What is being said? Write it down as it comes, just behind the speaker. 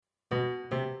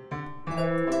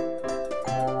Hello,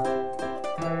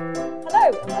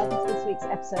 and welcome to this week's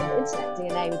episode of Internet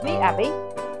DNA with me, Abby.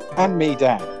 And me,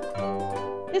 Dan.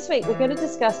 This week we're going to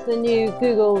discuss the new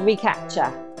Google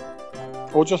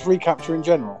reCAPTCHA. Or just reCAPTCHA in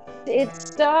general. It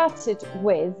started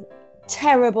with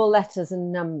terrible letters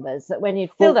and numbers that when you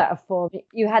filled out a form,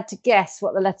 you had to guess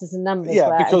what the letters and numbers were.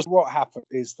 Yeah, because what happened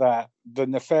is that the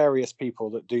nefarious people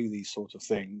that do these sort of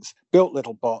things built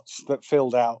little bots that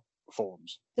filled out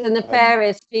forms. The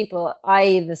nefarious people,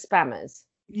 i.e. the spammers.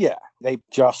 Yeah, they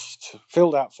just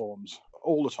filled out forms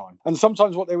all the time. And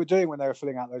sometimes what they were doing when they were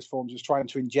filling out those forms was trying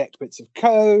to inject bits of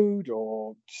code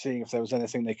or seeing if there was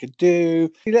anything they could do.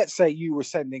 Let's say you were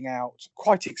sending out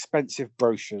quite expensive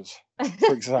brochures,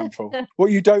 for example.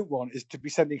 What you don't want is to be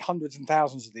sending hundreds and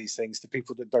thousands of these things to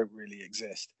people that don't really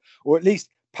exist, or at least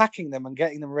packing them and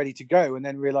getting them ready to go and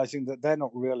then realizing that they're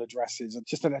not real addresses. It's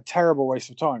just a terrible waste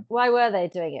of time. Why were they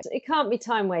doing it? It can't be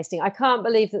time wasting. I can't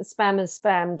believe that spammers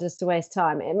spam just to waste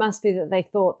time. It must be that they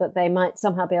thought that they might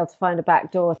somehow be able to find a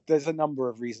back door. There's a number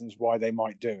of reasons why they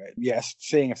might do it. Yes,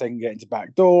 seeing if they can get into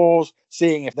back doors,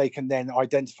 seeing if they can then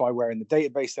identify where in the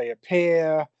database they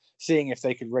appear, seeing if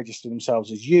they could register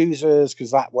themselves as users, because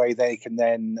that way they can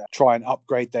then try and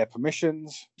upgrade their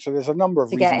permissions. So there's a number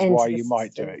of reasons why you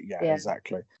might do it. Yeah,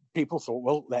 exactly. People thought,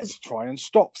 well, let's try and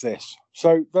stop this.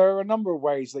 So there are a number of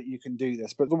ways that you can do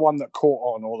this, but the one that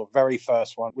caught on, or the very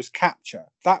first one, was CAPTCHA.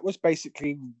 That was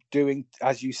basically doing,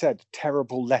 as you said,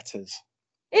 terrible letters.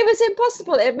 It was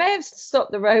impossible. It may have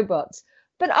stopped the robots,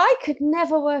 but I could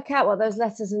never work out what those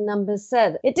letters and numbers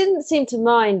said. It didn't seem to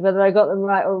mind whether I got them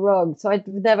right or wrong, so I'm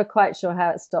never quite sure how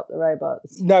it stopped the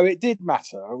robots. No, it did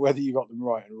matter whether you got them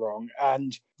right and wrong.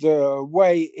 And the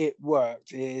way it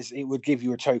worked is it would give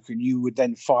you a token. You would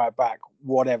then fire back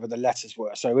whatever the letters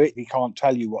were. So it can't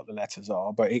tell you what the letters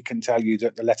are, but it can tell you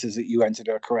that the letters that you entered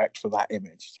are correct for that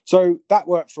image. So that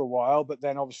worked for a while, but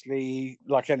then obviously,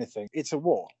 like anything, it's a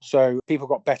war. So people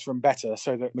got better and better,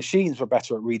 so that machines were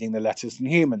better at reading the letters than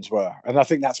humans were. And I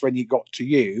think that's when you got to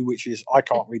you, which is, I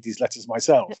can't read these letters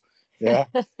myself. Yeah.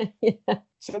 Yeah.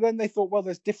 So then they thought, well,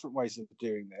 there's different ways of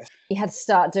doing this. You had to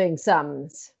start doing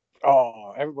sums.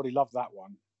 Oh, everybody loved that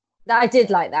one. I did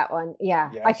like that one.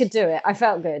 Yeah, yes. I could do it. I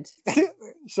felt good.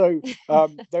 So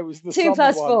there was the 2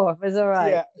 plus one. 4 was all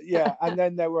right. Yeah. And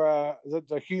then there were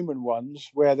the human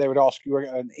ones where they would ask you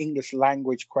an English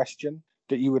language question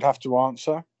that you would have to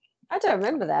answer. I don't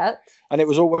remember that. And it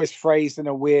was always phrased in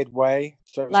a weird way.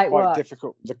 So it was like quite what?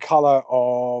 difficult. The colour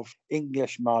of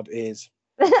English mud is.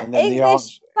 And then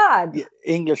English mud? Yeah,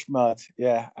 English mud,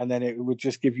 yeah. And then it would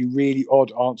just give you really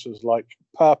odd answers like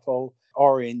purple,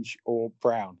 orange, or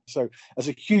brown. So as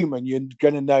a human, you're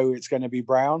going to know it's going to be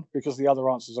brown because the other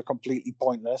answers are completely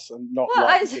pointless and not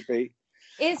likely to be.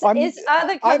 Is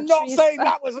other countries... I'm not saying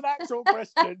that was an actual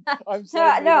question. I'm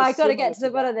saying no, I got to get to the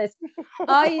bottom of this.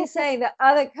 Are you saying that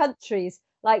other countries,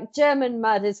 like German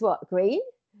mud is what, green?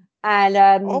 And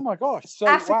oh my gosh, so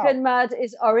African mud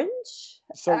is orange.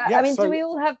 So yes, do we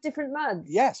all have different muds?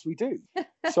 Yes, we do.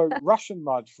 So Russian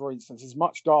mud, for instance, is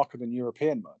much darker than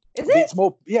European mud. Is it?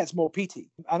 It's more peaty.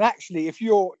 And actually, if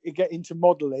you get into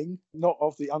modelling, not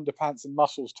of the underpants and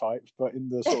muscles type, but in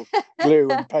the sort of glue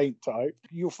and paint type,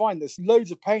 you'll find there's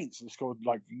loads of paints that's called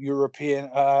like European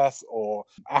earth or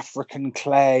African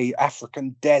clay,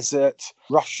 African desert,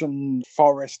 Russian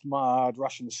forest mud,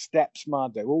 Russian steppes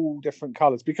mud. They're all different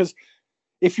colours because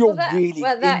if you're really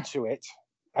into it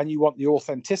and you want the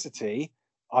authenticity,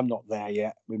 I'm not there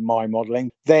yet with my modelling,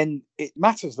 then it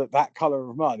matters that colour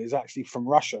of mud is actually from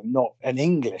Russia, not an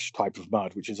English type of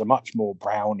mud, which is a much more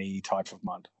browny type of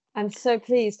mud. I'm so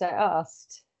pleased I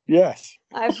asked. Yes.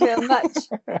 I feel much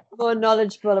more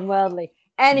knowledgeable and worldly.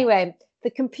 Anyway,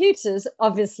 the computers,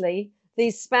 obviously,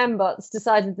 these spam bots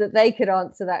decided that they could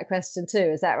answer that question too.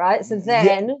 Is that right? So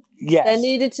then there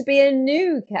needed to be a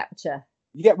new CAPTCHA.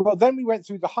 Yeah, well, then we went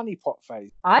through the honeypot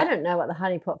phase. I don't know what the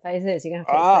honeypot phase is. You're going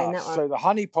to have to explain that one. So the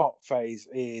honeypot phase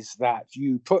is that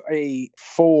you put a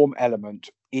form element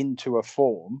into a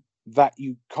form that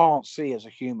you can't see as a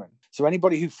human. So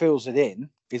anybody who fills it in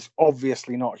is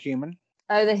obviously not human.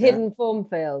 Oh, the hidden form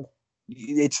field.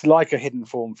 It's like a hidden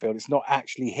form field. It's not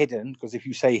actually hidden because if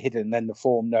you say hidden, then the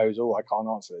form knows, oh, I can't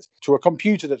answer this. To a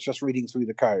computer that's just reading through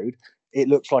the code, it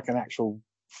looks like an actual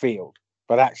field,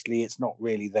 but actually it's not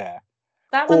really there.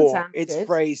 That one sounds it's good.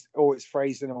 It's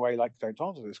phrased in a way like, don't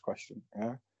answer this question.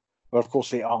 Yeah. But of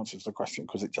course it answers the question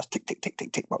because it just tick, tick, tick,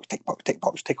 tick, tick, box, tick, box, tick,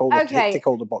 box, tick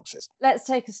all the boxes. Let's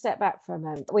take a step back for a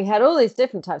moment. We had all these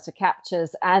different types of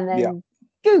CAPTCHAs and then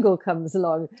Google comes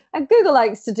along, and Google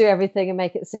likes to do everything and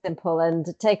make it simple and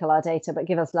take all our data, but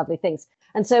give us lovely things.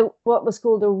 And so what was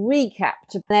called a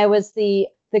reCAPTCHA, there was the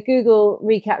the Google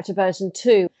reCAPTCHA version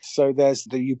 2. So there's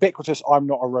the ubiquitous "I'm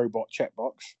not a robot"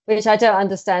 checkbox, which I don't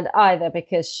understand either,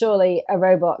 because surely a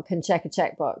robot can check a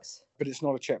checkbox. But it's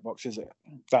not a checkbox, is it?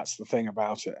 That's the thing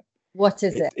about it. What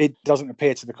is it? It doesn't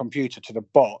appear to the computer, to the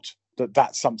bot, that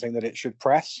that's something that it should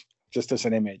press, just as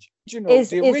an image. You know,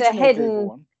 the original Google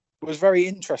one was very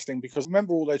interesting because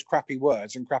remember all those crappy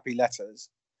words and crappy letters?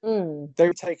 They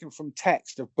were taken from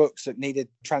text of books that needed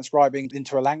transcribing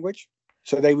into a language.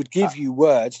 So they would give you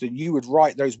words that you would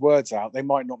write those words out. They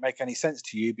might not make any sense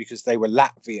to you because they were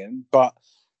Latvian, but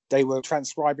they were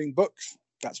transcribing books.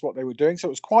 That's what they were doing. So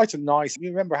it was quite a nice, you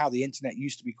remember how the internet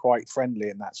used to be quite friendly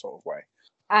in that sort of way.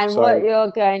 And what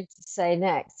you're going to say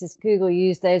next is Google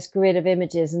used those grid of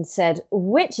images and said,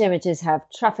 which images have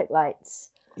traffic lights?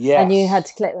 Yes. And you had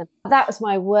to click them. That was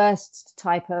my worst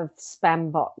type of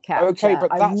spam bot capture. Okay,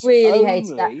 but I really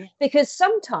hated that because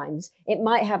sometimes it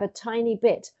might have a tiny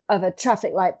bit of a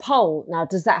traffic light pole. Now,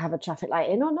 does that have a traffic light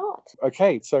in or not?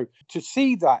 Okay, so to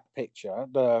see that picture,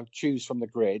 choose from the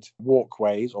grid,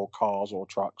 walkways or cars or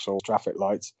trucks or traffic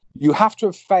lights, you have to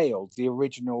have failed the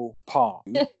original part.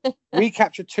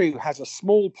 reCAPTCHA 2 has a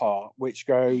small part which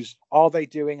goes, are they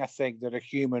doing a thing that a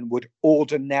human would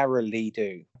ordinarily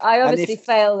do? I obviously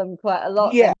fail them quite a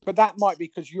lot. Yeah, but that might be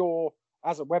because you're,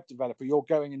 as a web developer, you're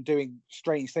going and doing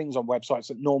strange things on websites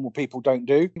that normal people don't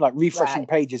do, like refreshing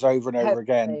pages over and over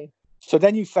again. So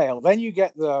then you fail. Then you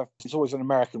get it's always an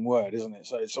American word, isn't it?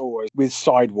 So it's always with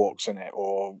sidewalks in it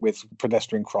or with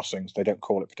pedestrian crossings. They don't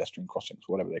call it pedestrian crossings,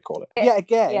 whatever they call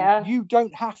it. You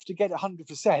don't have to get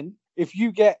 100%. If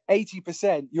you get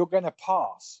 80%, you're going to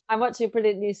pass. I'm watching a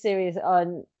brilliant new series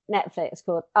on Netflix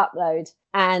called Upload,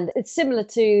 and it's similar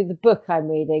to the book I'm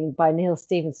reading by Neil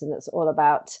Stephenson that's all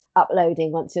about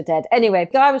uploading once you're dead. Anyway,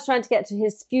 the guy was trying to get to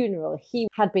his funeral. He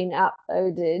had been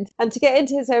uploaded, and to get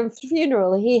into his own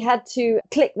funeral he had to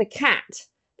click the cat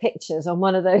pictures on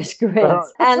one of those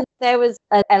grids, and there was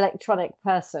an electronic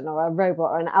person or a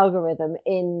robot or an algorithm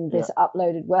in this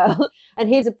uploaded world, and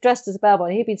he's dressed as a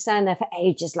bellboy. He'd been standing there for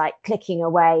ages, like clicking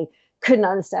away. Couldn't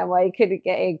understand why he couldn't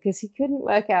get in because he couldn't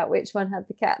work out which one had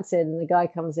the cats in, and the guy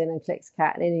comes in and clicks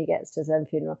cat and in he gets to his own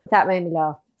funeral. That made me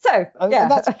laugh. So and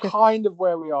that's kind of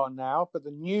where we are now, but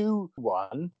the new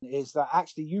one is that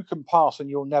actually you can pass and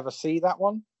you'll never see that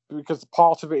one because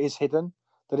part of it is hidden,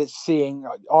 that it's seeing,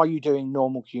 are you doing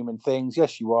normal human things?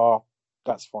 Yes, you are.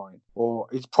 That's fine. Or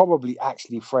it's probably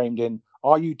actually framed in,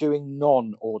 are you doing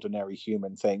non-ordinary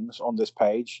human things on this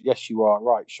page? Yes, you are.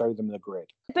 Right, show them the grid.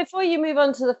 Before you move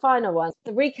on to the final one,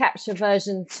 the reCAPTCHA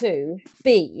version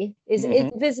 2B is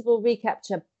invisible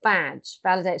reCAPTCHA badge,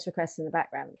 validates requests in the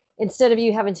background. Instead of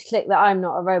you having to click the I'm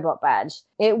not a robot badge,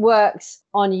 it works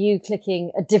on you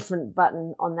clicking a different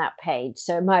button on that page.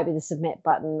 So it might be the submit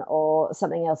button or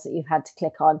something else that you've had to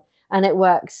click on, and it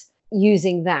works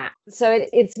using that. So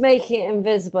it's making it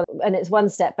invisible, and it's one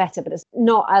step better, but it's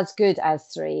not as good as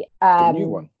 3. The new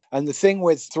one. And the thing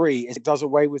with 3 is it does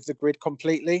away with the grid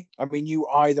completely. I mean, you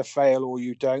either fail or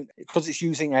you don't. Because it's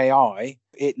using AI,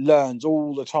 it learns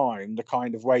all the time the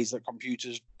kind of ways that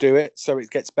computers do it. So it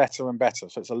gets better and better.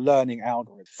 So it's a learning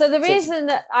algorithm. So the reason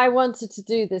that I wanted to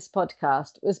do this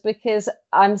podcast was because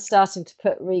I'm starting to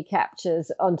put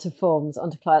reCAPTCHAs onto forms,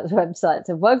 onto clients' websites.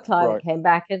 And one client came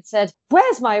back and said,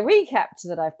 where's my reCAPTCHA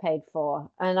that I've paid for?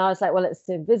 And I was like, well, it's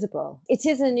invisible. It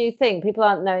is a new thing. People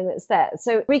aren't knowing that it's there.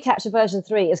 So reCAPTCHA version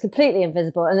 3 is completely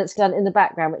invisible and it's done in the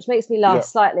background, which makes me laugh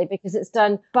slightly because it's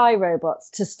done by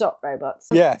robots to stop robots.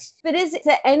 Yes. But is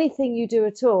there anything you do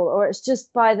at all, or it's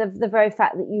just by the very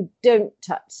fact that you don't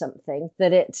touch something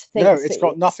that it thinks? No, it's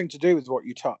got nothing to do with what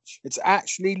you touch. It's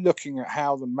actually looking at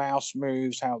how the mouse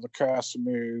moves, how the cursor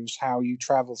moves, how you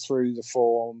travel through the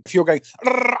form. If you're going,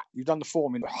 you've done the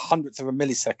form in 100th of a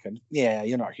millisecond, yeah,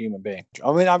 you're not a human being.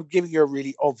 I mean, I'm giving you a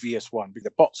really obvious one because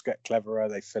the bots get cleverer,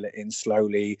 they fill it in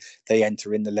slowly, they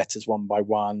enter in the letters one by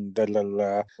one, but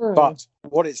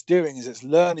what it's doing is it's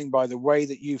learning by the way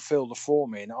that you fill the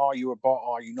form in. Are you a bot?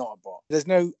 Are you not a bot? There's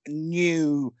no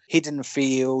new hidden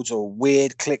fields or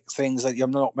weird click things that you're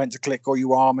not meant to click or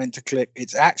you are meant to click.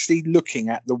 It's actually looking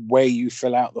at the way you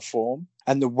fill out the form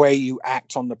and the way you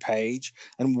act on the page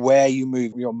and where you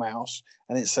move your mouse.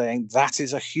 And it's saying that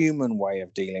is a human way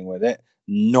of dealing with it,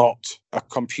 not a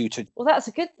computer. Well, that's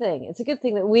a good thing. It's a good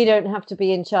thing that we don't have to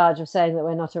be in charge of saying that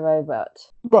we're not a robot.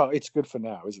 Well, it's good for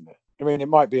now, isn't it? I mean, it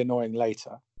might be annoying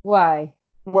later. Why?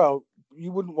 Well,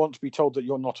 you wouldn't want to be told that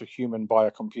you're not a human by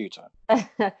a computer.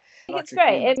 It's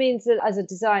great. It means that as a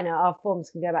designer, our forms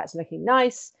can go back to looking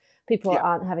nice. People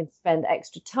aren't having to spend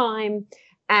extra time.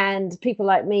 and people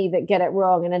like me that get it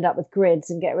wrong and end up with grids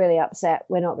and get really upset,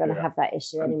 we're not going to have that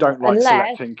issue anymore. Don't like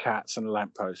selecting cats and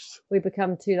lampposts. We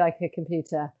become too like a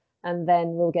computer, and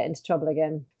then we'll get into trouble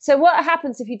again. So what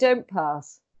happens if you don't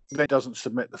pass? It doesn't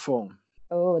submit the form.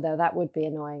 Oh, no, that would be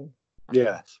annoying.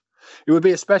 Yes. It would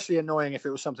be especially annoying if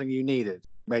it was something you needed,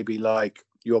 maybe like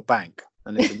your bank.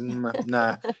 And they said,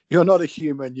 nah, you're not a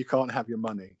human, you can't have your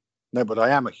money. No, but I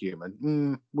am a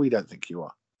human. We don't think you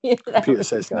are. Yeah, computer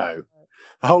says no.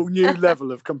 A whole new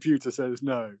level of computer says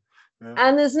no. Yeah.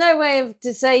 And there's no way of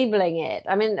disabling it.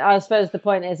 I mean, I suppose the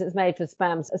point is it's made for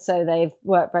spam, so they've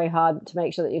worked very hard to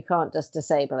make sure that you can't just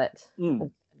disable it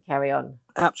and carry on.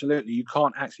 Absolutely. You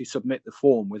can't actually submit the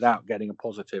form without getting a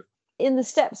positive. In the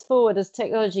steps forward as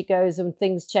technology goes and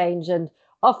things change, and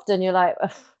often you're like,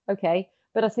 okay,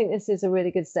 but I think this is a really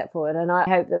good step forward, and I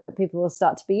hope that people will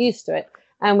start to be used to it.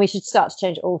 And we should start to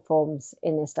change all forms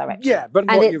in this direction. Yeah, but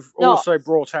what you've also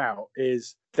brought out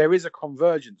is there is a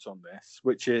convergence on this,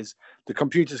 which is the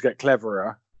computers get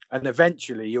cleverer, and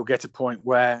eventually you'll get a point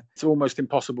where it's almost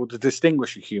impossible to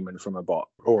distinguish a human from a bot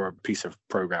or a piece of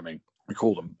programming. We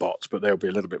call them bots, but they'll be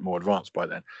a little bit more advanced by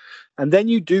then. And then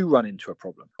you do run into a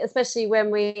problem. Especially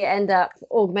when we end up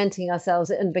augmenting ourselves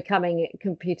and becoming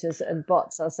computers and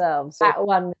bots ourselves. At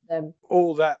one with them.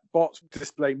 All that bots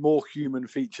display more human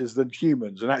features than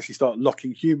humans and actually start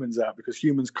locking humans out because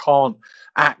humans can't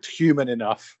act human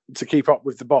enough to keep up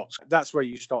with the bots. That's where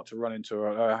you start to run into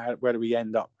where do we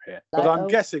end up here? But I'm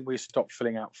guessing we stop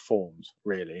filling out forms,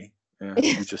 really. Yeah,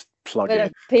 you just plug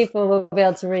in. People will be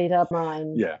able to read our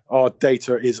mind. Yeah, our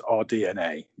data is our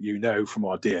DNA. You know from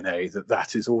our DNA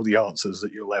that is all the answers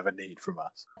that you'll ever need from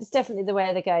us. It's definitely the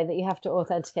way they're going, that you have to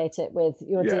authenticate it with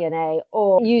your DNA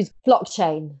or use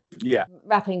blockchain. Yeah.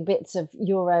 Wrapping bits of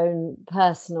your own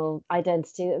personal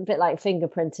identity, a bit like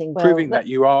fingerprinting. Proving that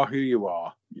you are who you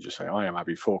are. You just say, I am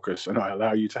Abby Forcus, and I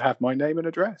allow you to have my name and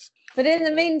address. But in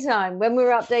the meantime, when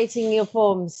we're updating your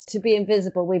forms to be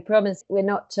invisible, we promise we're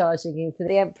not charging you for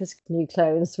the Empress new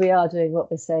clothes. We are doing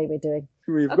what we say we're doing.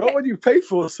 We've got what you pay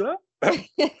for, sir.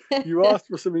 You asked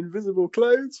for some invisible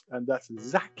clothes, and that's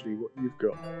exactly what you've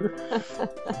got.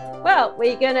 Well,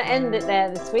 we're going to end it there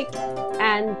this week.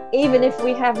 And even if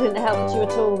we haven't helped you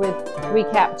at all with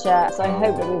reCAPTCHA, so I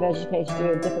hope that we've educated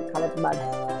you in different coloured mugs.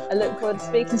 I look forward to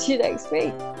speaking to you next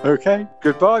week. Okay,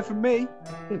 goodbye from me.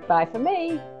 Goodbye from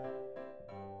me.